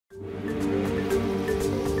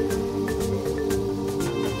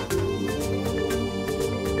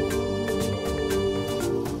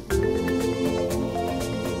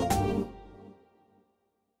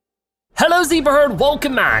Zebraheard,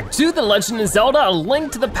 welcome back to the Legend of Zelda, A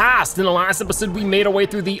Link to the Past. In the last episode, we made our way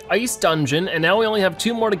through the ice dungeon, and now we only have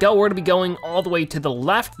 2 more to go. We're gonna be going all the way to the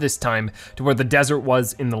left this time, to where the desert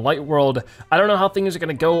was in the light world. I don't know how things are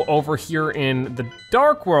gonna go over here in the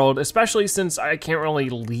dark world, especially since I can't really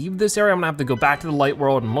leave this area. I'm gonna have to go back to the light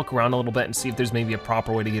world and look around a little bit and see if there's maybe a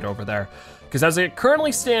proper way to get over there. Because as it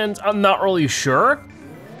currently stands, I'm not really sure.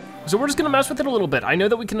 So we're just gonna mess with it a little bit. I know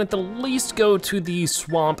that we can at the least go to the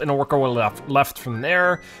swamp and work our way left from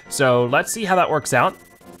there. So let's see how that works out.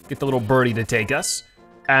 Get the little birdie to take us.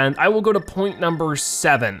 And I will go to point number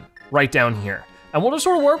 7, right down here. And we'll just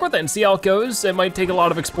sort of work with it and see how it goes. It might take a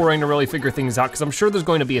lot of exploring to really figure things out, because I'm sure there's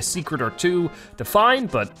going to be a secret or 2 to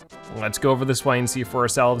find, but let's go over this way and see for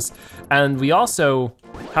ourselves. And we also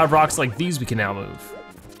have rocks like these we can now move,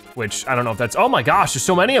 which I don't know if that's, oh my gosh, there's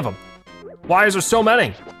so many of them. Why is there so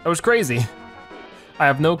many? That was crazy. I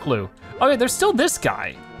have no clue. Okay, there's still this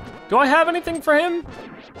guy. Do I have anything for him?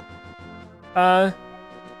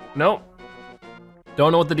 Nope.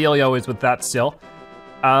 Don't know what the dealio is with that still.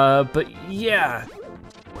 But yeah.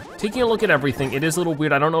 Taking a look at everything, it is a little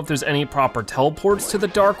weird. I don't know if there's any proper teleports to the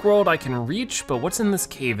dark world I can reach, but what's in this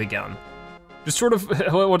cave again? Just sort of,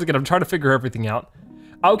 once again, I'm trying to figure everything out.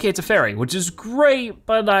 Okay, it's a fairy, which is great,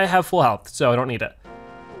 but I have full health, so I don't need it.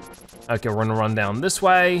 Okay, we're gonna run down this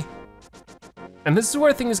way. And this is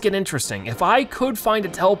where things get interesting. If I could find a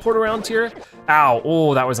teleport around here, ow,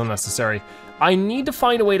 oh, that was unnecessary. I need to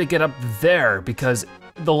find a way to get up there, because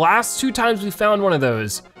the last 2 times we found one of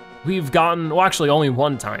those, we've gotten, well actually only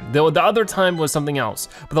 1 time. The other time was something else.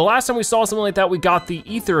 But the last time we saw something like that, we got the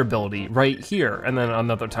ether ability right here. And then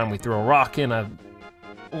another time we threw a rock in a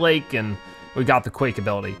lake and we got the quake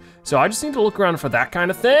ability. So I just need to look around for that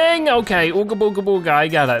kind of thing. Okay, ooga booga booga, I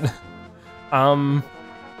got it.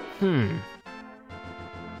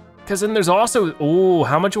 Cause then there's also, oh,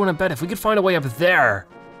 how much you wanna bet if we could find a way up there,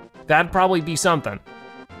 that'd probably be something.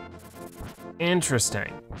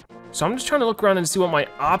 Interesting. So I'm just trying to look around and see what my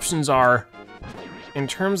options are in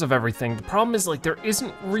terms of everything. The problem is like, there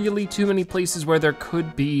isn't really too many places where there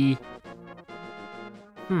could be,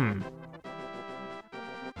 or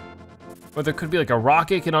there could be like a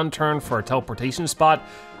rock it can unturn for a teleportation spot.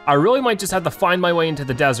 I really might just have to find my way into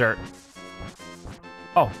the desert.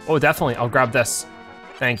 Oh, definitely, I'll grab this.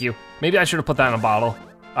 Thank you. Maybe I should have put that in a bottle.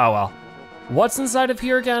 Oh well. What's inside of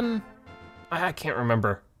here again? I can't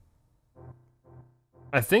remember.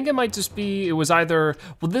 I think it might just be, it was either,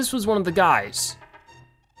 well, this was one of the guys,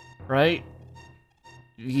 right?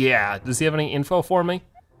 Yeah, does he have any info for me?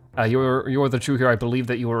 You're the true hero. I believe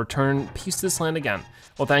that you will return peace to this land again.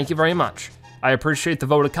 Well, thank you very much. I appreciate the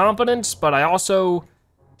vote of confidence, but I also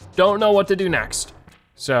don't know what to do next.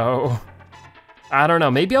 So, I don't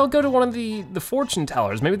know, maybe I'll go to one of the fortune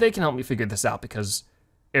tellers. Maybe they can help me figure this out, because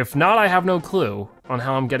if not, I have no clue on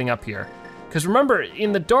how I'm getting up here. Because remember,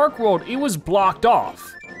 in the dark world, it was blocked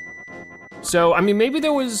off. So, I mean, maybe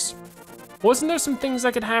there wasn't there some things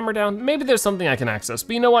I could hammer down? Maybe there's something I can access,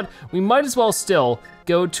 but you know what? We might as well still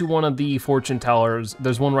go to one of the fortune tellers.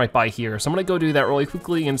 There's one right by here, so I'm gonna go do that really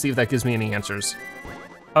quickly and see if that gives me any answers.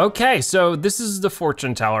 Okay, so this is the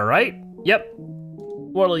fortune teller, right? Yep.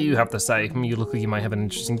 What do you have to say? You look like you might have an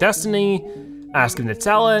interesting destiny. Ask him to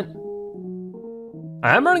tell it.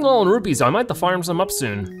 I am running low on rupees, so I might have to farm some up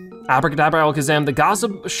soon. Abracadabra Alakazam, the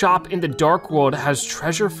gossip shop in the dark world has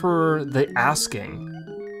treasure for the asking.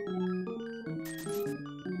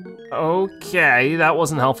 Okay, that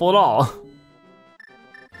wasn't helpful at all.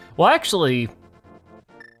 Well, actually,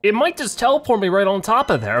 it might just teleport me right on top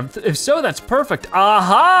of there. If so, that's perfect.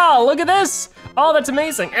 Aha, look at this. Oh, that's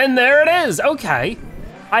amazing, and there it is, okay.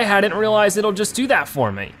 I hadn't realized it'll just do that for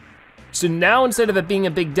me. So now instead of it being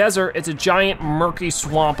a big desert, it's a giant murky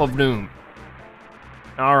swamp of doom.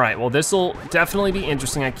 All right, well this'll definitely be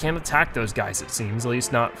interesting. I can't attack those guys, it seems, at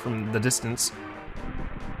least not from the distance.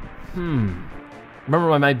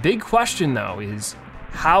 Remember, my big question though is,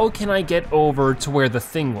 how can I get over to where the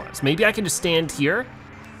thing was? Maybe I can just stand here?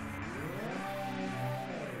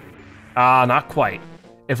 Not quite.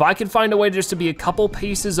 If I could find a way just to be a couple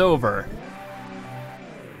paces over,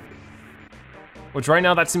 which right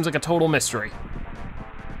now that seems like a total mystery.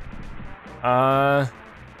 Well,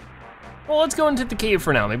 let's go into the cave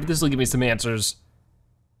for now. Maybe this will give me some answers.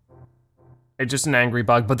 It's just an angry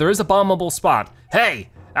bug, but there is a bombable spot. Hey,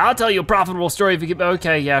 I'll tell you a profitable story if you get,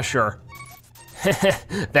 okay, yeah, sure.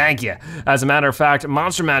 Thank you. As a matter of fact,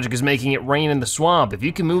 monster magic is making it rain in the swamp. If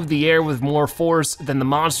you can move the air with more force than the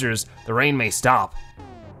monsters, the rain may stop.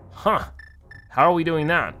 Huh, how are we doing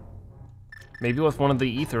that? Maybe with one of the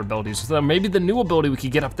ether abilities. So maybe the new ability we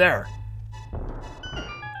could get up there.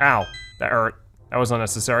 Ow, that hurt. That was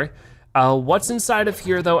unnecessary. What's inside of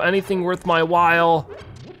here though? Anything worth my while?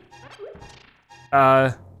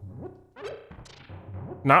 Not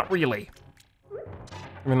really.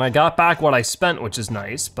 I mean, I got back what I spent, which is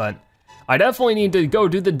nice, but I definitely need to go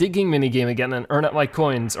do the digging minigame again and earn up my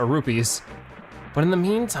coins or rupees. But in the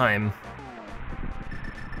meantime,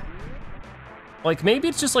 like maybe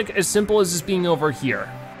it's just like as simple as just being over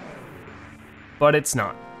here, but it's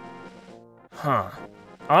not. Huh.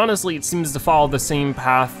 Honestly, it seems to follow the same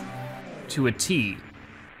path to a T.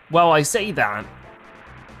 Well, I say that,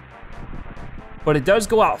 but it does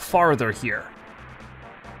go out farther here.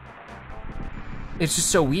 It's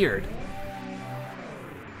just so weird.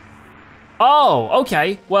 Oh,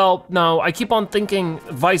 okay. Well, no, I keep on thinking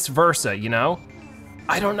vice versa, you know?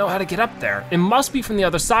 I don't know how to get up there. It must be from the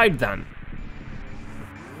other side then.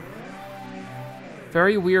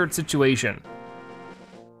 Very weird situation.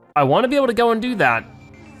 I want to be able to go and do that,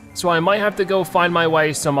 so I might have to go find my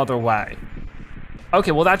way some other way.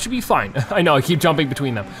 Okay, well that should be fine. I know, I keep jumping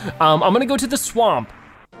between them. I'm gonna go to the swamp,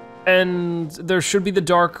 and there should be the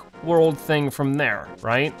dark world thing from there,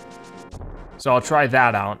 right? So I'll try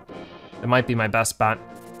that out. It might be my best bet.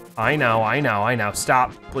 I know.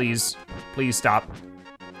 Stop, please. Please stop.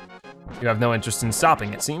 You have no interest in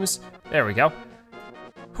stopping, it seems. There we go.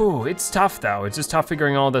 Whew, it's tough though. It's just tough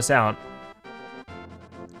figuring all this out.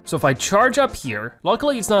 So if I charge up here,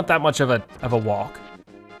 luckily it's not that much of a walk.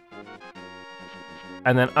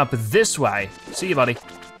 And then up this way. See you, buddy.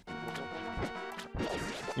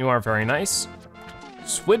 You are very nice.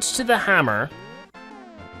 Switch to the hammer.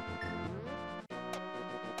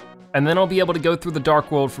 And then I'll be able to go through the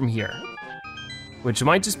dark world from here, which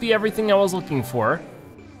might just be everything I was looking for.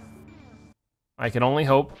 I can only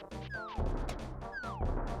hope.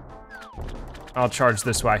 I'll charge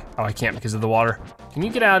this way. Oh, I can't because of the water. Can you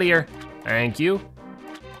get out of here? Thank you.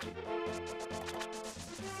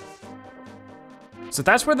 So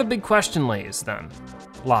that's where the big question lies,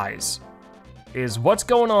 is what's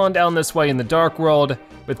going on down this way in the dark world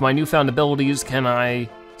with my newfound abilities? Can I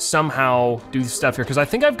somehow do stuff here? Because I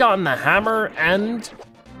think I've gotten the hammer and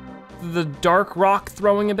the dark rock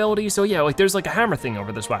throwing ability. So yeah, like there's like a hammer thing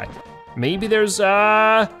over this way. Maybe there's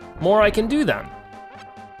more I can do then.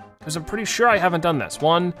 Because I'm pretty sure I haven't done this.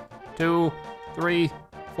 1, 2, 3,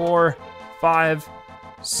 4, 5,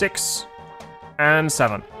 6, and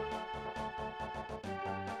 7.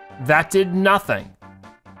 That did nothing.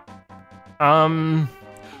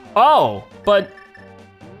 Oh, but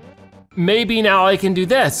maybe now I can do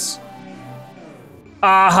this.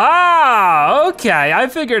 Aha, okay, I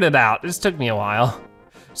figured it out. This took me a while.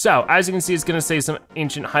 So, as you can see, it's gonna say some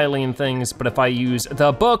ancient Hylian things, but if I use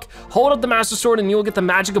the book, hold up the Master Sword and you'll get the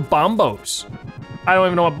magic of bombos. I don't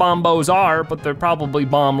even know what bombos are, but they're probably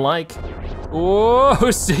bomb-like.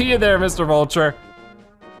 Whoa, see you there, Mr. Vulture.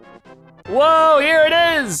 Whoa, here it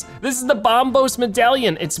is! This is the Bombos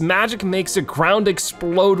Medallion. Its magic makes the ground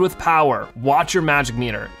explode with power. Watch your magic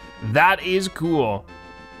meter. That is cool.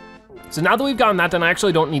 So now that we've gotten that done, I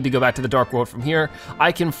actually don't need to go back to the Dark World from here.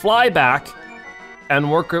 I can fly back and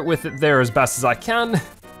work with it there as best as I can.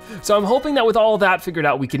 So I'm hoping that with all that figured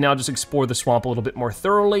out, we can now just explore the swamp a little bit more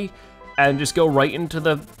thoroughly and just go right into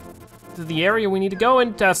the area we need to go,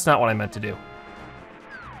 and that's not what I meant to do.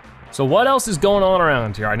 So what else is going on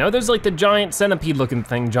around here? I know there's like the giant centipede looking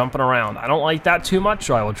thing jumping around. I don't like that too much,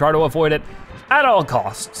 so I will try to avoid it at all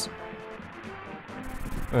costs.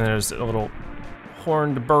 And there's a little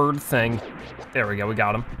horned bird thing. There we go, we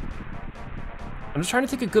got him. I'm just trying to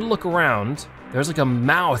take a good look around. There's like a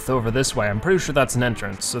mouth over this way. I'm pretty sure that's an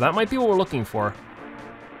entrance, so that might be what we're looking for.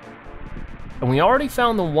 And we already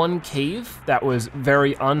found the one cave that was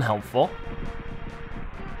very unhelpful.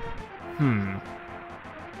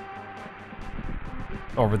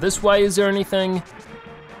 Over this way, is there anything?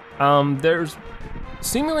 There's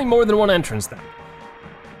seemingly more than one entrance then.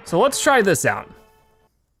 So let's try this out.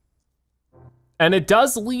 And it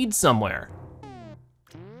does lead somewhere.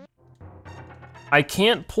 I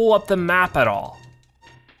can't pull up the map at all.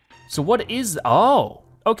 So what is, oh,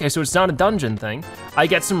 okay, so it's not a dungeon thing. I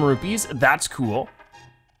get some rupees, that's cool.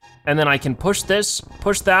 And then I can push this,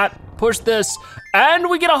 push that, push this, and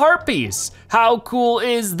we get a heart piece. How cool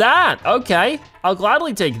is that? Okay, I'll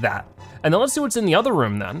gladly take that. And then let's see what's in the other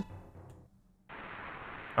room then.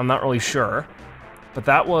 I'm not really sure, but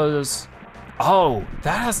that was, oh,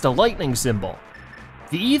 that has the lightning symbol.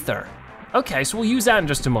 The ether. Okay, so we'll use that in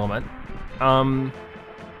just a moment.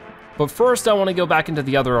 But first I wanna go back into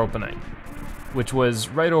the other opening, which was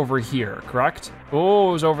right over here, correct? Oh,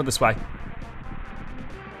 it was over this way.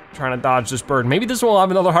 Trying to dodge this bird. Maybe this will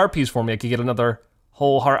have another heart piece for me. I could get another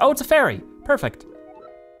whole heart. Oh, it's a fairy, perfect.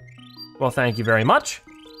 Well, thank you very much.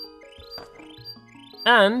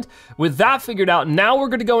 And with that figured out, now we're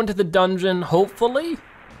gonna go into the dungeon, hopefully.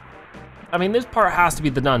 I mean, this part has to be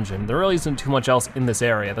the dungeon. There really isn't too much else in this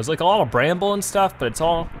area. There's like a lot of bramble and stuff, but it's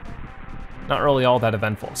all not really all that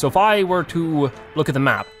eventful. So if I were to look at the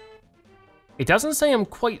map, it doesn't say I'm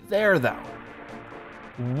quite there though.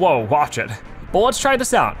 Whoa, watch it. But let's try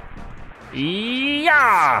this out.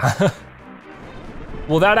 Yeah!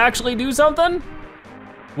 Will that actually do something?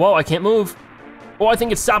 Whoa, I can't move. Oh, I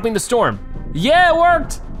think it's stopping the storm. Yeah, it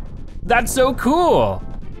worked! That's so cool.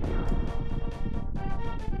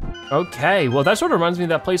 Okay, well that sort of reminds me of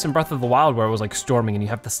that place in Breath of the Wild where it was like storming and you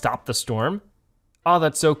have to stop the storm. Oh,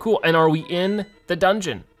 that's so cool. And are we in the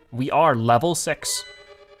dungeon? We are, level 6.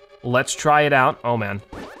 Let's try it out. Oh man.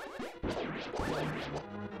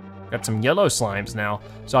 Got some yellow slimes now.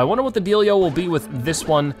 So I wonder what the dealio will be with this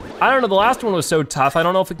one. I don't know, the last one was so tough. I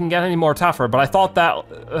don't know if it can get any more tougher, but I thought that,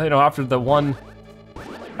 you know, after the one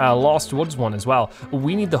Lost Woods one as well.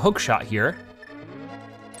 We need the hook shot here.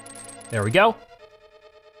 There we go.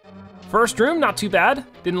 First room, not too bad.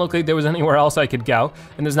 Didn't look like there was anywhere else I could go.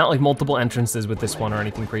 And there's not like multiple entrances with this one or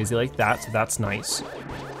anything crazy like that, so that's nice.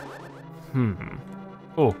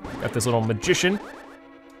 Oh, got this little magician.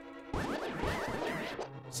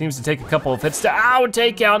 Seems to take a couple of hits to, ow,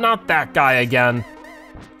 take out, not that guy again.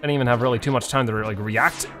 Didn't even have really too much time to like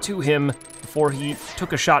react to him before he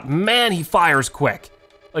took a shot. Man, he fires quick.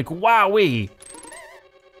 Like, wowee.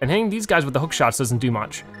 And hitting these guys with the hook shots doesn't do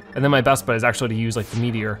much. And then my best bet is actually to use like the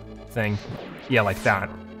meteor thing. Yeah, like that.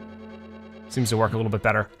 Seems to work a little bit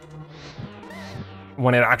better.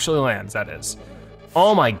 When it actually lands, that is.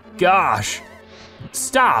 Oh my gosh.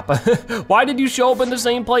 Stop. Why did you show up in the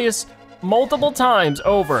same place multiple times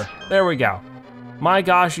over? There we go. My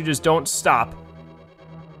gosh, you just don't stop.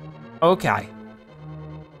 Okay.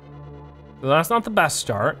 Well, that's not the best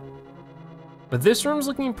start, but this room's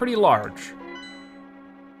looking pretty large.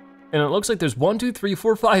 And it looks like there's 1, 2, 3,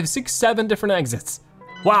 4, 5, 6, 7 different exits.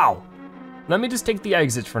 Wow. Let me just take the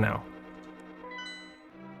exit for now.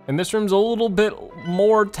 And this room's a little bit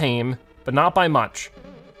more tame, but not by much.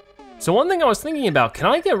 So one thing I was thinking about, can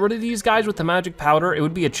I get rid of these guys with the magic powder? It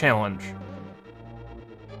would be a challenge.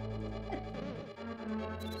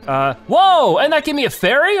 Whoa, and that gave me a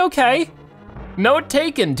fairy? Okay. Note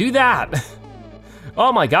taken, do that.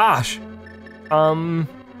 Oh my gosh. So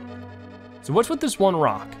what's with this one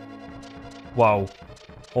rock? Whoa,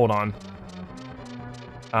 hold on.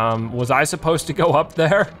 Was I supposed to go up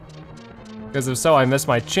there? Because if so, I missed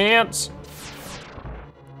my chance.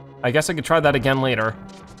 I guess I could try that again later.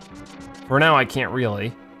 For now, I can't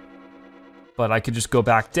really. But I could just go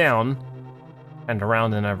back down and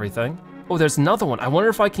around and everything. Oh, there's another one. I wonder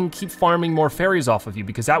if I can keep farming more fairies off of you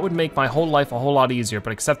because that would make my whole life a whole lot easier,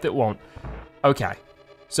 but except it won't. Okay,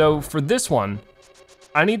 so for this one,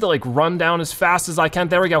 I need to like run down as fast as I can.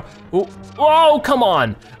 There we go. Oh, oh, come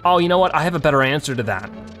on. Oh, you know what? I have a better answer to that.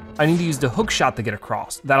 I need to use the hook shot to get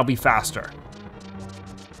across. That'll be faster.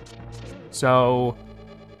 So,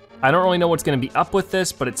 I don't really know what's gonna be up with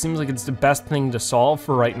this, but it seems like it's the best thing to solve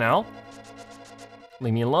for right now.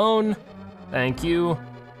 Leave me alone. Thank you.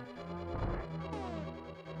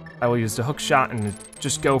 I will use the hook shot and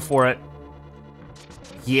just go for it.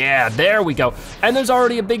 Yeah, there we go. And there's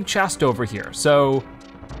already a big chest over here. So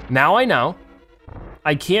now I know.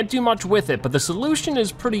 I can't do much with it, but the solution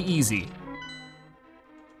is pretty easy.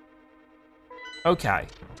 Okay.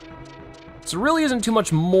 So there really isn't too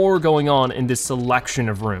much more going on in this selection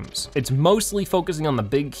of rooms. It's mostly focusing on the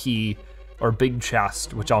big key or big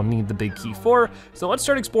chest, which I'll need the big key for. So let's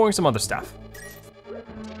start exploring some other stuff.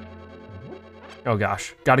 Oh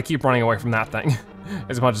gosh, gotta keep running away from that thing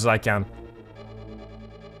as much as I can.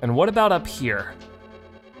 And what about up here?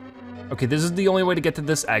 Okay, this is the only way to get to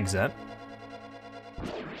this exit.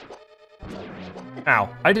 Ow,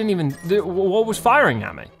 I didn't even, what was firing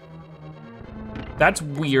at me? That's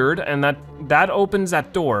weird, and that opens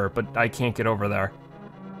that door, but I can't get over there.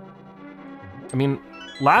 I mean,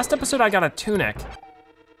 last episode I got a tunic.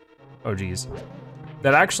 Oh geez.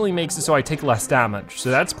 That actually makes it so I take less damage, so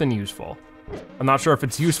that's been useful. I'm not sure if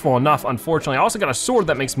it's useful enough, unfortunately. I also got a sword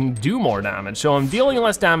that makes me do more damage, so I'm dealing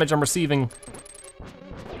less damage, I'm receiving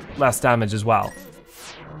less damage as well.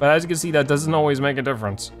 But as you can see, that doesn't always make a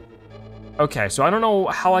difference. Okay, so I don't know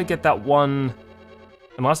how I get that one,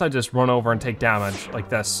 unless I just run over and take damage like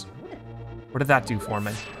this. What did that do for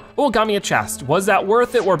me? Oh, it got me a chest. Was that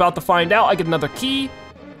worth it? We're about to find out. I get another key.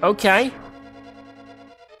 Okay.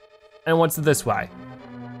 And what's this way?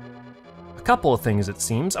 A couple of things, it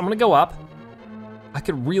seems. I'm gonna go up. I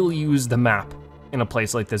could really use the map in a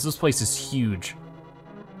place like this. This place is huge.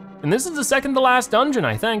 And this is the second to last dungeon,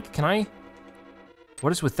 I think. Can I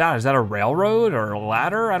What is with that? Is that a railroad or a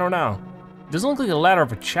ladder? I don't know. It doesn't look like a ladder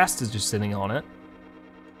if a chest is just sitting on it.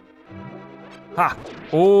 Ha,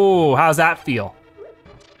 oh, how's that feel?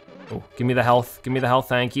 Oh, give me the health,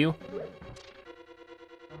 thank you.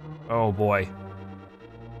 Oh boy,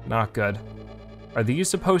 not good. Are these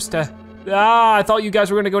supposed to, I thought you guys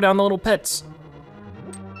were gonna go down the little pits.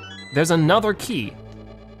 There's another key.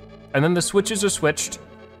 And then the switches are switched.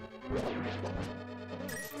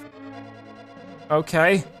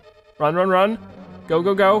 Okay, run.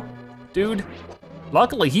 Go. Dude,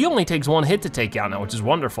 luckily he only takes one hit to take out now, which is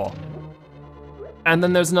wonderful. And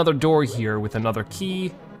then there's another door here with another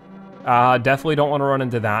key. Definitely don't wanna run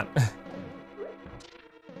into that.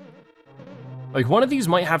 Like one of these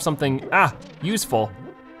might have something, useful.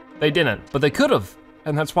 They didn't, but they could have.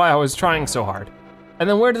 And that's why I was trying so hard. And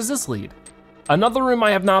then where does this lead? Another room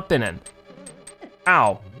I have not been in.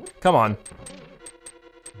 Ow, come on.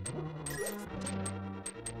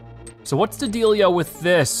 So what's the dealio with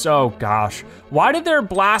this? Oh gosh. Why did their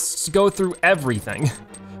blasts go through everything?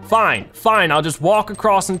 Fine, I'll just walk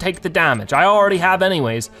across and take the damage. I already have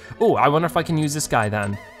anyways. Oh, I wonder if I can use this guy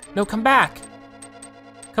then. No, come back.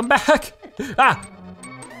 Come back. I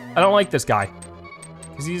don't like this guy.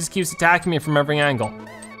 Because he just keeps attacking me from every angle.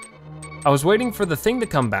 I was waiting for the thing to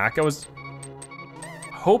come back. I was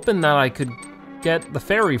hoping that I could get the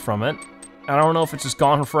fairy from it. I don't know if it's just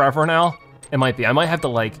gone forever now. It might be, I might have to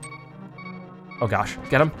like, oh gosh,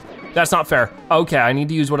 get him? That's not fair. Okay, I need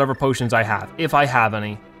to use whatever potions I have, if I have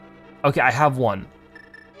any. Okay, I have one.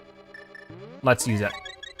 Let's use it.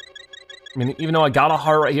 I mean, even though I got a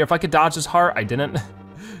heart right here, if I could dodge this heart, I didn't.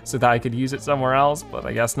 So that I could use it somewhere else, but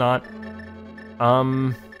I guess not.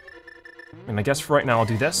 And I guess for right now I'll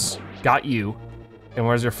do this. Got you. And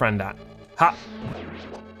where's your friend at? Ha!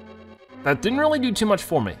 That didn't really do too much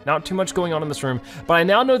for me. Not too much going on in this room, but I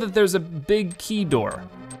now know that there's a big key door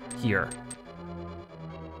here.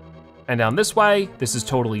 And down this way, this is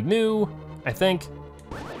totally new, I think.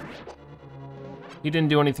 He didn't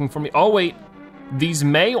do anything for me. Oh wait, these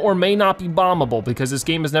may or may not be bombable because this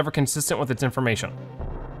game is never consistent with its information.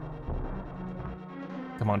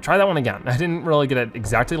 Come on, try that one again. I didn't really get it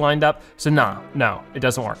exactly lined up, so no, it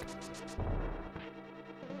doesn't work.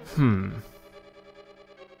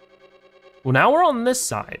 Well, now we're on this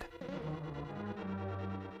side.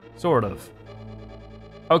 Sort of.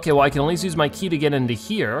 Okay, well I can at least use my key to get into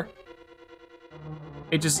here.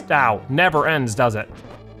 It just, never ends, does it?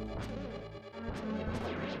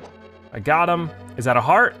 I got him. Is that a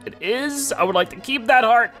heart? It is. I would like to keep that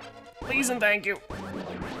heart. Please and thank you.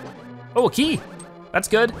 Oh, a key. That's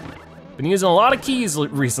good. Been using a lot of keys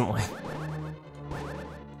recently.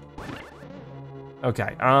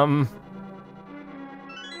 Okay,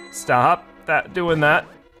 stop doing that.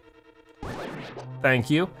 Thank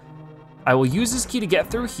you. I will use this key to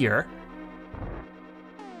get through here.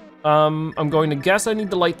 I'm going to guess I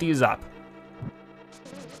need to light these up.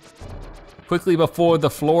 Quickly before the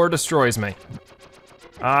floor destroys me.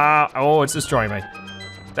 Oh, it's destroying me.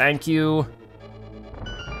 Thank you.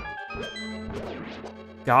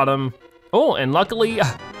 Got him. Oh, and luckily,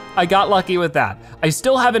 I got lucky with that. I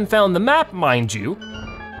still haven't found the map, mind you.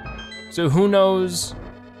 So who knows?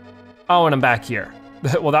 Oh, and I'm back here.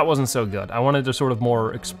 Well, that wasn't so good. I wanted to sort of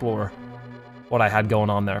more explore what I had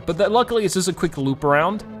going on there. But luckily, it's just a quick loop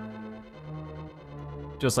around.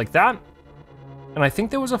 Just like that. And I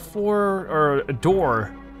think there was a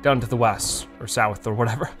door down to the west or south or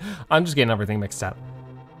whatever. I'm just getting everything mixed up.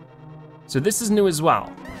 So this is new as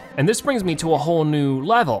well. And this brings me to a whole new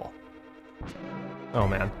level. Oh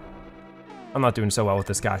man, I'm not doing so well with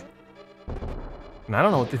this guy. And I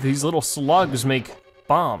don't know, these little slugs make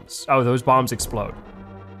bombs. Oh, those bombs explode.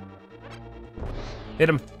 Hit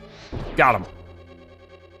him, got him.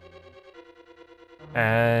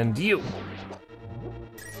 And you.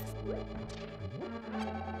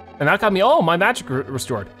 And that got me, oh, my magic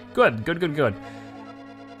restored. Good.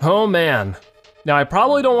 Oh man. Now I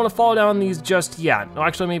probably don't wanna fall down these just yet. No,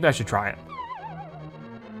 actually, maybe I should try it.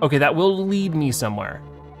 Okay, that will lead me somewhere.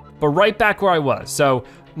 But right back where I was. So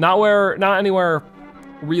not anywhere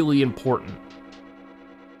really important.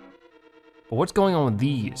 But what's going on with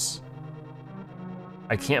these?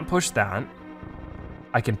 I can't push that.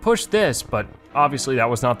 I can push this, but obviously that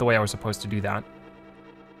was not the way I was supposed to do that.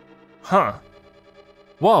 Huh.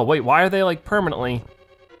 Whoa, wait, why are they like permanently?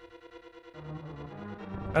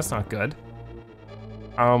 That's not good.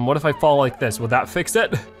 What if I fall like this? Would that fix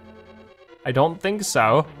it? I don't think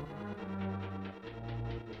so.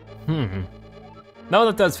 No,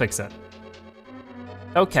 that does fix it.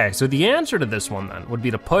 Okay, so the answer to this one then would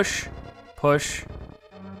be to push, push,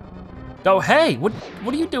 Oh, hey, what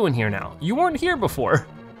are you doing here now? You weren't here before.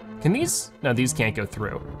 Can these, no, these can't go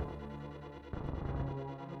through.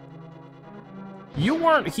 You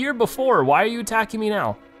weren't here before, why are you attacking me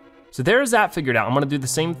now? So there's that figured out. I'm gonna do the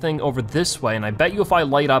same thing over this way, and I bet you if I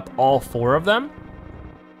light up all 4 of them,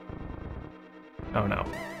 oh no,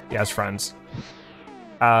 he has friends.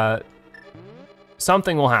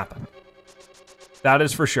 Something will happen. That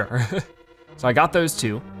is for sure. So I got those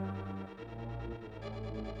 2.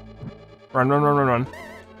 Run, run, run, run, run.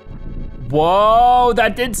 Whoa,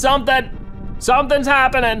 that did something. Something's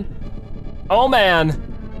happening. Oh man.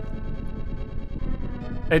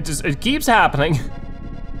 It keeps happening.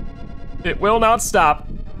 It will not stop.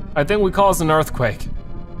 I think we caused an earthquake.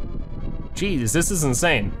 Jeez, this is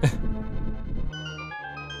insane.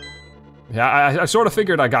 Yeah, I sort of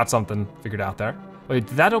figured I got something figured out there. Wait,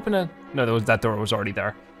 did that open a, no, that door was already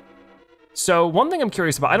there. So one thing I'm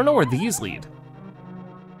curious about, I don't know where these lead.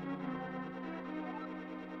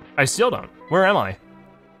 I still don't, where am I?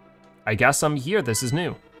 I guess I'm here, this is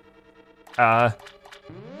new. And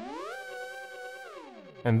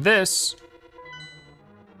this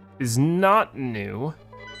is not new.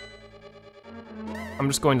 I'm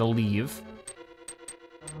just going to leave.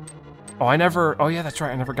 Oh, oh yeah, that's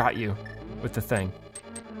right, I never got you with the thing.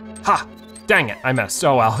 Ha, dang it, I missed.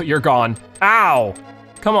 Oh well, you're gone. Ow,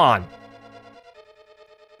 come on.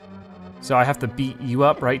 So I have to beat you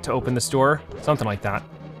up, right, to open this door? Something like that.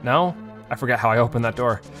 No? I forget how I opened that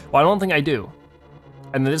door. Well, I don't think I do.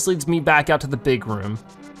 And then this leads me back out to the big room.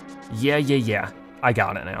 Yeah. I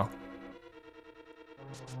got it now.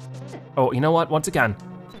 Oh, you know what? Once again.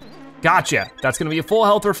 Gotcha. That's gonna be a full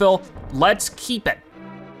health refill. Let's keep it.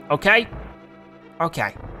 Okay?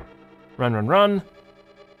 Okay. Run, run, run.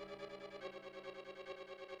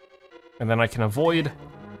 And then I can avoid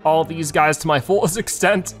all these guys to my fullest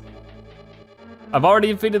extent. I've already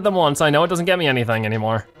defeated them once. I know it doesn't get me anything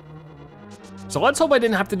anymore. So let's hope I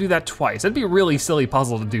didn't have to do that twice. That'd be a really silly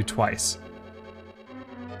puzzle to do twice.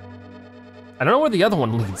 I don't know where the other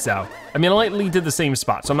one leads out. I mean, it might lead to the same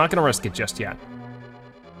spot, so I'm not gonna risk it just yet.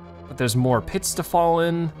 But there's more pits to fall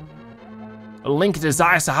in. Link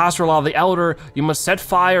desires to Hyrule the Elder. You must set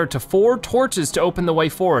fire to 4 torches to open the way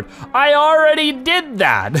forward. I already did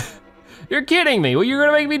that. You're kidding me. Well, you're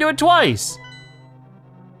gonna make me do it twice.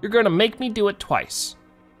 You're gonna make me do it twice.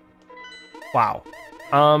 Wow.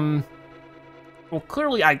 Well,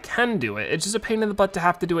 clearly I can do it. It's just a pain in the butt to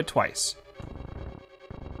have to do it twice.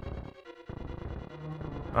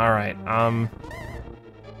 All right,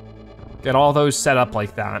 get all those set up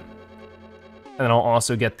like that. And then I'll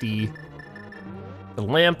also get the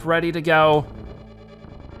lamp ready to go.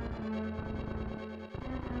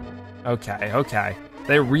 Okay.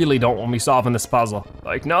 They really don't want me solving this puzzle.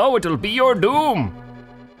 Like, no, it'll be your doom.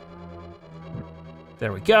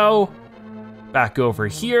 There we go. Back over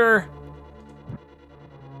here.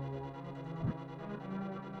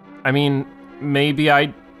 I mean, maybe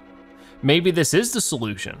this is the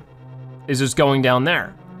solution, is just going down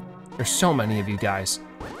there. There's so many of you guys.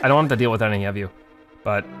 I don't have to deal with any of you,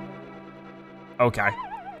 but okay.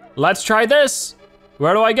 Let's try this.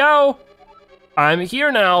 Where do I go? I'm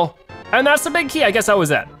here now. And that's the big key, I guess that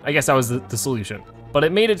was it. I guess that was the solution. But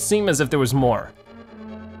it made it seem as if there was more.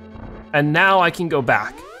 And now I can go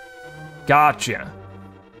back. Gotcha.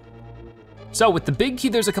 So with the big key,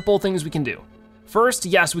 there's a couple of things we can do. First,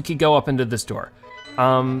 yes, we could go up into this door.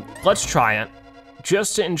 Let's try it,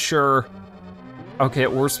 just to ensure, okay,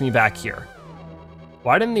 it warps me back here.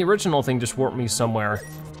 Why didn't the original thing just warp me somewhere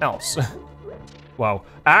else? Whoa,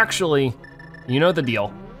 actually, you know the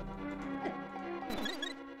deal.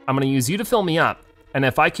 I'm gonna use you to fill me up, and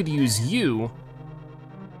if I could use you,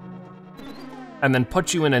 and then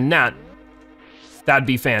put you in a net, that'd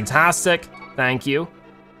be fantastic, thank you.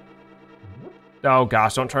 Oh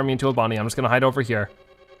gosh, don't turn me into a bunny, I'm just gonna hide over here.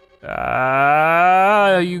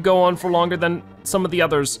 You go on for longer than some of the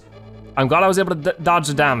others. I'm glad I was able to dodge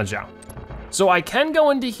the damage out. So I can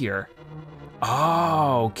go into here.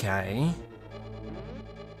 Oh, okay.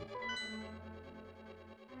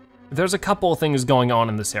 There's a couple of things going on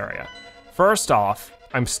in this area. First off,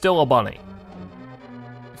 I'm still a bunny.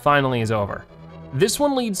 Finally is over. This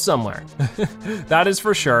one leads somewhere. That is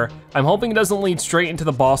for sure. I'm hoping it doesn't lead straight into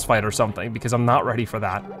the boss fight or something because I'm not ready for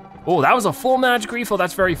that. Oh, that was a full magic refill.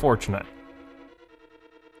 That's very fortunate.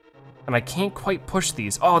 And I can't quite push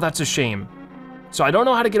these. Oh, that's a shame. So I don't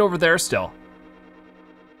know how to get over there still.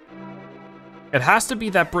 It has to be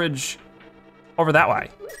that bridge over that way.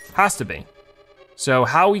 Has to be. So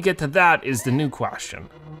how we get to that is the new question.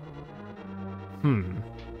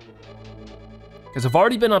 Because I've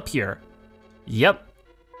already been up here. Yep.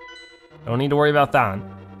 Don't need to worry about that.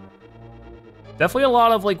 Definitely a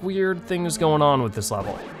lot of like weird things going on with this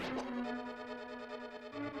level.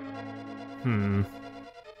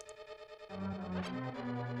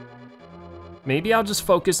 Maybe I'll just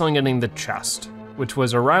focus on getting the chest, which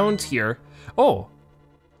was around here. Oh,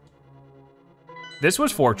 this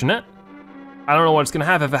was fortunate. I don't know what it's gonna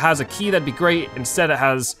have. If it has a key, that'd be great. Instead, it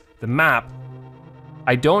has the map.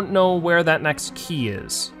 I don't know where that next key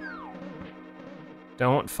is.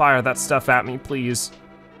 Don't fire that stuff at me, please.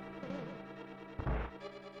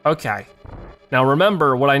 Okay, now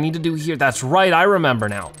remember what I need to do here. That's right, I remember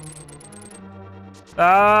now.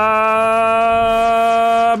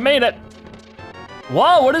 Made it.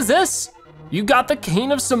 Whoa, what is this? You got the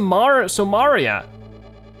Cane of Somaria.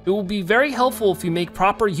 It will be very helpful if you make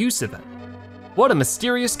proper use of it. What a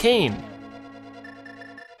mysterious cane.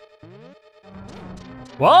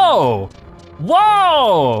 Whoa,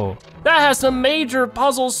 whoa! That has some major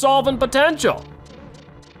puzzle solving potential.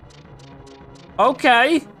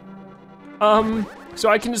 Okay. So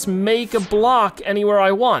I can just make a block anywhere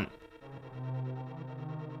I want.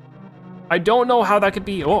 I don't know how that could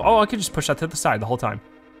be. Oh, I could just push that to the side the whole time.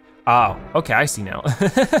 Oh, okay, I see now.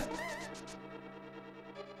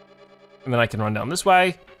 And then I can run down this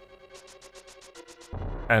way.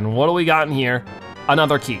 And what do we got in here?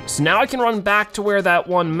 Another key. So now I can run back to where that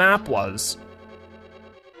one map was.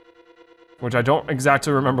 Which I don't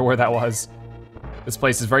exactly remember where that was. This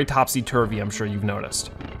place is very topsy-turvy, I'm sure you've noticed.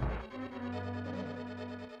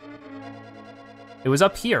 It was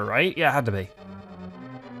up here, right? Yeah, it had to be.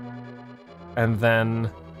 And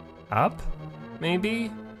then up,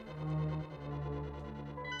 maybe?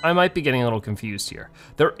 I might be getting a little confused here.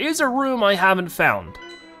 There is a room I haven't found.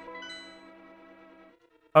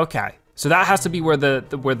 Okay, so that has to be where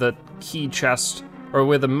the key chest, or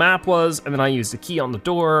where the map was, and then I used the key on the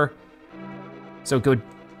door. So go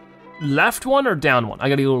left one or down one? I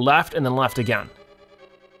gotta go left and then left again.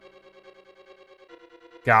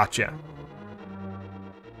 Gotcha.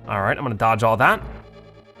 All right, I'm gonna dodge all that.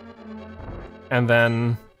 And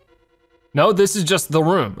then, no, this is just the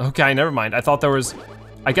room. Okay, never mind. I thought there was,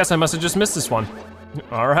 I guess I must have just missed this one.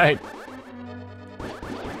 All right.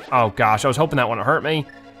 Oh gosh, I was hoping that wouldn't hurt me.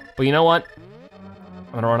 But you know what?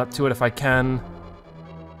 I'm gonna run up to it if I can.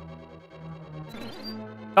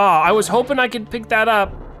 Oh, I was hoping I could pick that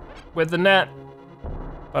up with the net.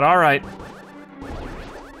 But all right.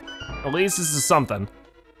 At least this is something.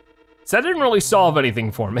 So that didn't really solve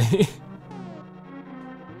anything for me.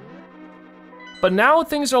 But now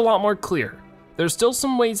things are a lot more clear. There's still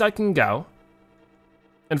some ways I can go.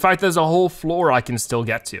 In fact, there's a whole floor I can still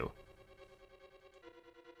get to.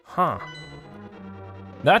 Huh.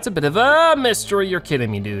 That's a bit of a mystery. You're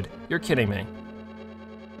kidding me, dude. You're kidding me.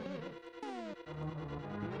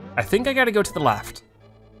 I think I gotta go to the left.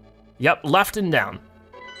 Yep, left and down.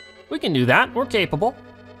 We can do that, we're capable.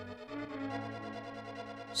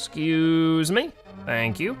 Excuse me,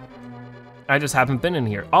 thank you. I just haven't been in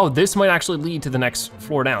here. Oh, this might actually lead to the next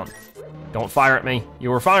floor down. Don't fire at me. You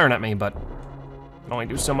were firing at me, but I can only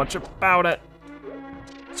do so much about it.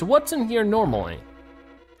 So what's in here normally?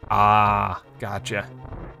 Ah, gotcha.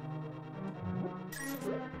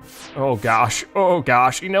 Oh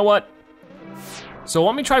gosh, you know what? So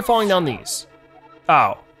let me try falling down these.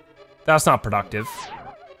 Oh, that's not productive.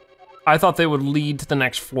 I thought they would lead to the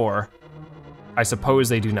next floor. I suppose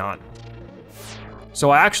they do not. So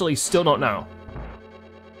I actually still don't know.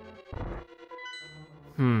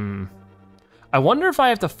 I wonder if I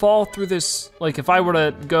have to fall through this, like if I were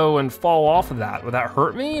to go and fall off of that, would that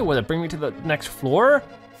hurt me? Would it bring me to the next floor?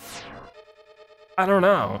 I don't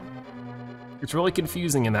know. It's really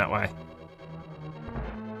confusing in that way.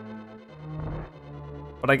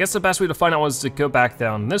 But I guess the best way to find out was to go back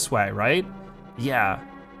down this way, right? Yeah.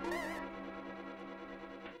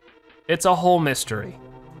 It's a whole mystery.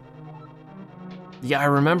 Yeah, I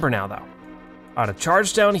remember now though. I ought to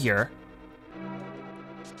charge down here.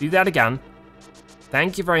 Do that again.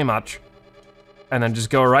 Thank you very much. And then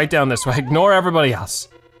just go right down this way, ignore everybody else.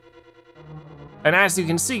 And as you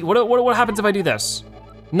can see, what happens if I do this?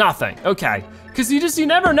 Nothing, okay. Cause you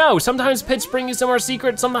never know. Sometimes pits bring you somewhere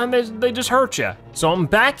secret, sometimes they just hurt you. So I'm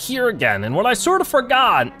back here again, and what I sort of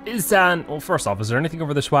forgot is that, well, first off, is there anything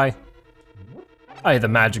over this way? I had the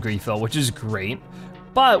magic refill, which is great.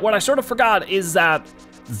 But what I sort of forgot is that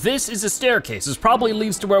this is a staircase. This probably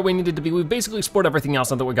leads to where we needed to be. We basically explored everything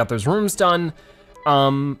else now that we got those rooms done.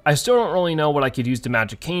 I still don't really know what I could use the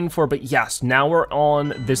magic cane for, but yes, now we're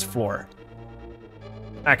on this floor.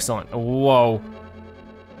 Excellent, whoa.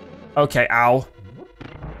 Okay, ow.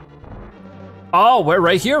 Oh, we're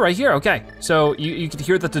right here, okay. So you could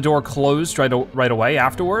hear that the door closed right away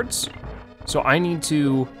afterwards. So I need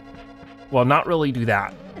to well, not really do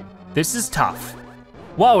that. This is tough.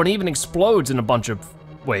 Whoa, it even explodes in a bunch of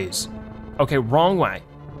ways. Okay, wrong way.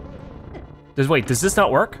 Wait, does this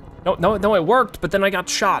not work? No, it worked, but then I got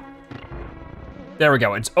shot. There we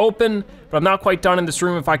go, it's open, but I'm not quite done in this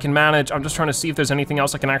room if I can manage. I'm just trying to see if there's anything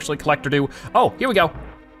else I can actually collect or do. Oh, here we go.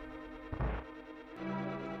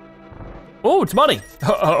 Oh, it's money.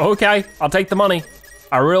 Okay, I'll take the money.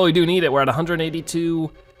 I really do need it. We're at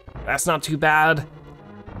 182. That's not too bad.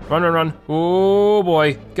 Run. Oh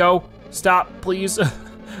boy, go, stop, please.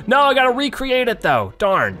 No, I gotta recreate it though,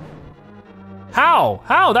 darn.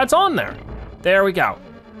 How? That's on there. There we go.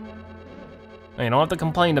 You don't have to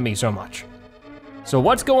complain to me so much. So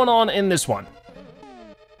what's going on in this one?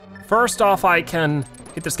 First off, I can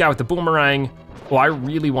hit this guy with the boomerang. Oh, I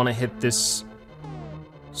really wanna hit this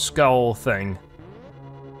skull thing.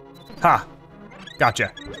 Ha,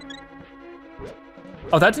 gotcha.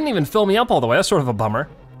 Oh, that didn't even fill me up all the way. That's sort of a bummer.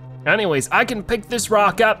 Anyways, I can pick this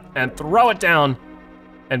rock up and throw it down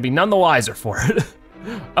and be none the wiser for it.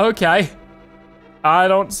 Okay. I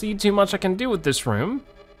don't see too much I can do with this room.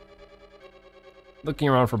 Looking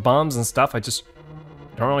around for bombs and stuff, I just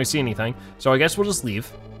don't really see anything. So I guess we'll just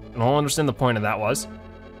leave. I don't understand the point of that was.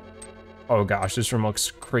 Oh gosh, this room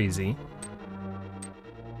looks crazy.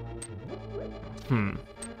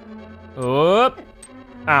 Oop.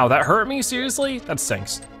 Ow, that hurt me, seriously? That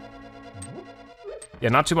stinks. Yeah,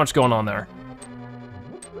 not too much going on there.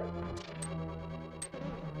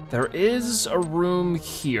 There is a room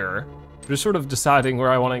here. I'm just sort of deciding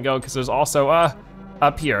where I wanna go because there's also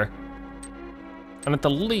up here. And at the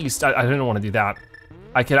least, I didn't wanna do that.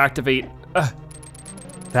 I could activate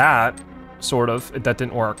that, sort of. That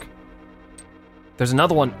didn't work. There's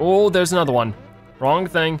another one. Oh, there's another one. Wrong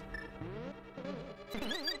thing.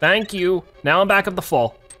 Thank you. Now I'm back up to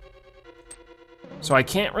full. So I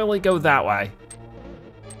can't really go that way.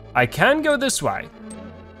 I can go this way.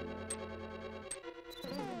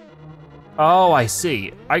 Oh, I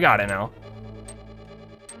see. I got it now.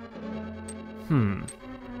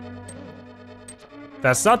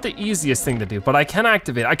 That's not the easiest thing to do, but I can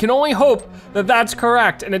activate it. I can only hope that that's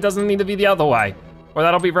correct and it doesn't need to be the other way, or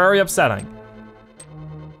that'll be very upsetting.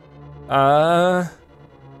 Darn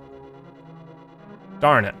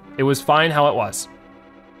it. It was fine how it was.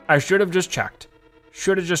 I should have just checked.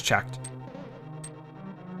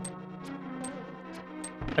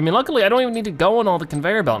 I mean, luckily I don't even need to go on all the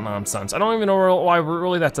conveyor belt nonsense. I don't even know why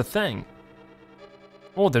really that's a thing.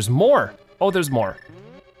 Oh, there's more. Oh, there's more.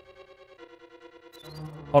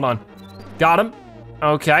 Hold on. Got him.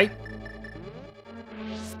 Okay.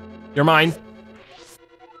 You're mine.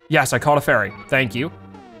 Yes, I caught a fairy. Thank you.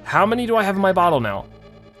 How many do I have in my bottle now?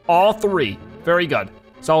 All 3. Very good.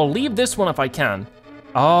 So I'll leave this one if I can.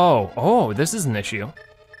 Oh, this is an issue.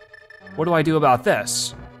 What do I do about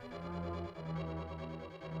this?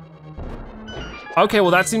 Okay,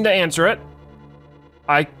 well that seemed to answer it.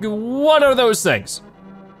 What are those things?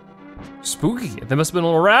 Spooky, there must have been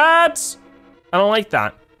little rats. I don't like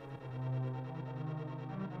that.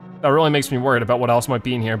 That really makes me worried about what else might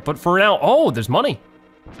be in here. But for now, oh, there's money.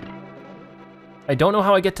 I don't know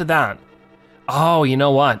how I get to that. Oh, you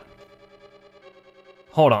know what?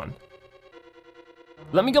 Hold on.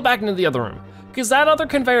 Let me go back into the other room, because that other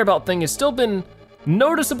conveyor belt thing has still been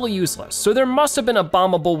noticeably useless, so there must have been a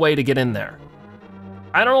bombable way to get in there.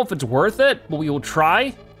 I don't know if it's worth it, but we will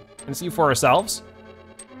try and see for ourselves.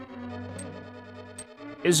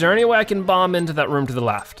 Is there any way I can bomb into that room to the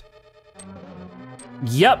left?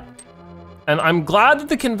 Yep. And I'm glad that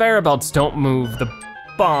the conveyor belts don't move the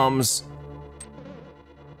bombs.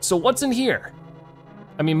 So what's in here?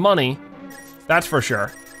 I mean, money, that's for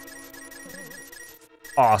sure.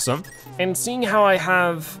 Awesome. And seeing how I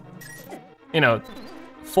have, you know,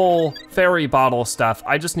 full fairy bottle stuff,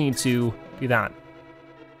 I just need to do that.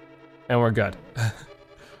 And we're good.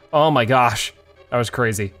 Oh my gosh, that was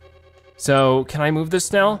crazy. So can I move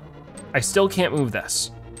this now? I still can't move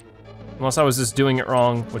this. Unless I was just doing it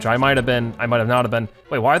wrong, which I might have been, I might have not have been.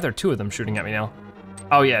 Wait, why are there 2 of them shooting at me now?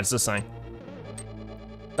 Oh yeah, it's this thing.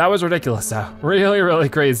 That was ridiculous though, really, really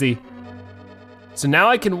crazy. So now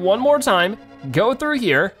I can one more time go through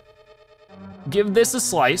here, give this a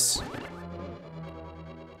slice,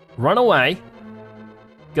 run away,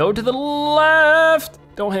 go to the left.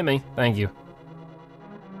 Don't hit me, thank you.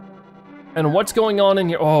 And what's going on in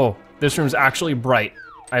here? Oh, this room's actually bright.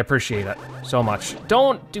 I appreciate it so much.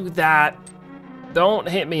 Don't do that. Don't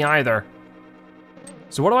hit me either.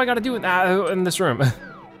 So what do I gotta do in this room?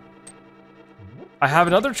 I have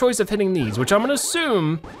another choice of hitting these, which I'm gonna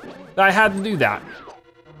assume that I had to do that.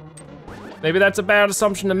 Maybe that's a bad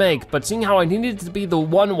assumption to make, but seeing how I needed it to be the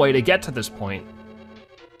one way to get to this point,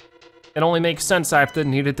 It only makes sense I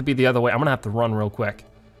need it to be the other way. I'm gonna have to run real quick.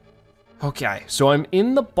 Okay, so I'm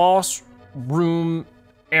in the boss room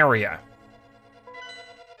area.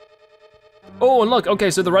 Oh, and look,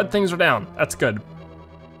 okay, so the red things are down. That's good.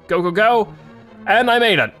 Go, go, go, and I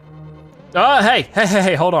made it.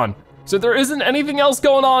 Hey, hold on. So there isn't anything else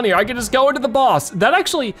going on here. I can just go into the boss. That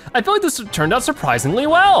actually, I feel like this turned out surprisingly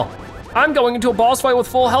well. I'm going into a boss fight with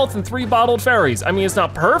full health and 3 bottled fairies. I mean, it's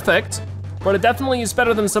not perfect, but it definitely is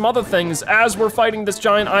better than some other things as we're fighting this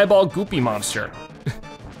giant eyeball goopy monster.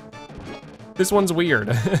 This one's weird.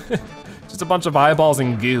 Just a bunch of eyeballs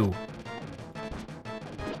and goo.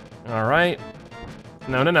 All right.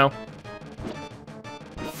 No.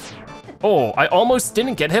 Oh, I almost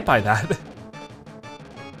didn't get hit by that.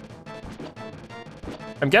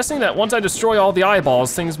 I'm guessing that once I destroy all the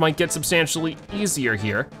eyeballs, things might get substantially easier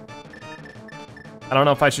here. I don't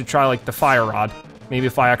know if I should try like the fire rod. Maybe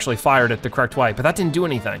if I actually fired it the correct way, but that didn't do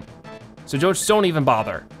anything. So just don't even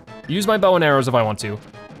bother. Use my bow and arrows if I want to,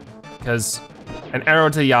 because an arrow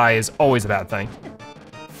to the eye is always a bad thing.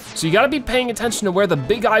 So you gotta be paying attention to where the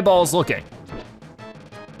big eyeball is looking.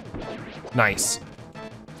 Nice.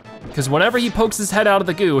 Because whenever he pokes his head out of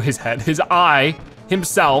the goo, his eye,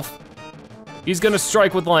 himself, he's gonna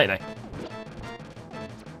strike with lightning.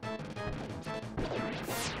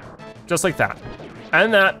 Just like that.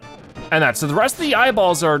 And that, and that. So the rest of the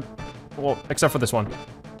eyeballs are, well, except for this one,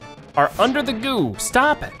 are under the goo.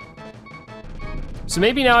 Stop it. So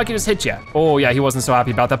maybe now I can just hit you. Oh yeah, he wasn't so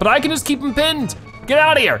happy about that, but I can just keep him pinned. Get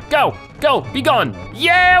out of here, go, be gone.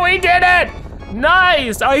 Yeah, we did it!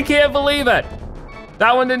 Nice, I can't believe it.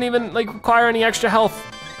 That one didn't even like require any extra health.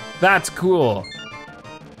 That's cool.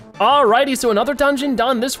 Alrighty, so another dungeon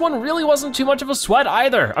done. This one really wasn't too much of a sweat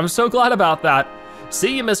either. I'm so glad about that.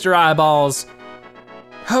 See you, Mr. Eyeballs.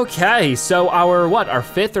 Okay, so our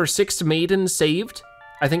 5th or 6th maiden saved?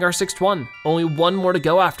 I think our 6th one. Only one more to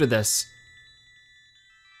go after this.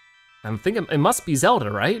 I'm thinking it must be Zelda,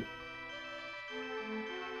 right?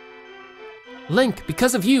 Link,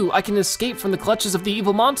 because of you, I can escape from the clutches of the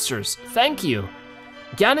evil monsters. Thank you.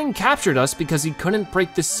 Ganon captured us because he couldn't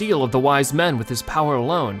break the seal of the wise men with his power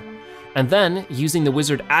alone. And then, using the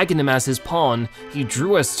wizard Agahnim as his pawn, he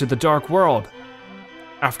drew us to the dark world.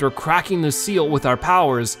 After cracking the seal with our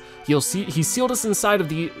powers, he sealed us inside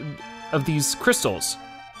of these crystals.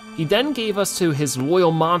 He then gave us to his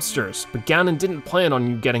loyal monsters, but Ganon didn't plan on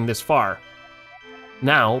you getting this far.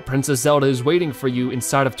 Now, Princess Zelda is waiting for you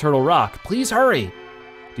inside of Turtle Rock. Please hurry. Do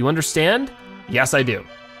you understand? Yes, I do.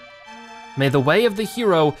 May the way of the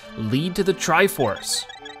hero lead to the Triforce.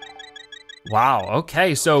 Wow,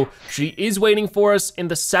 okay, so she is waiting for us in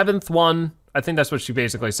the 7th one. I think that's what she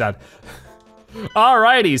basically said.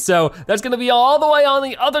 Alrighty, so that's gonna be all the way on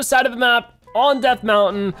the other side of the map on Death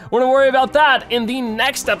Mountain. We're gonna worry about that in the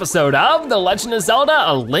next episode of The Legend of Zelda,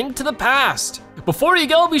 A Link to the Past. Before you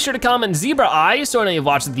go, be sure to comment Zebra Eye so I know you've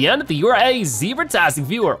watched at the end that you are a Zebra-tastic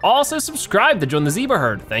viewer. Also subscribe to join the Zebra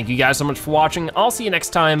Herd. Thank you guys so much for watching. I'll see you next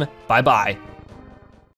time. Bye-bye.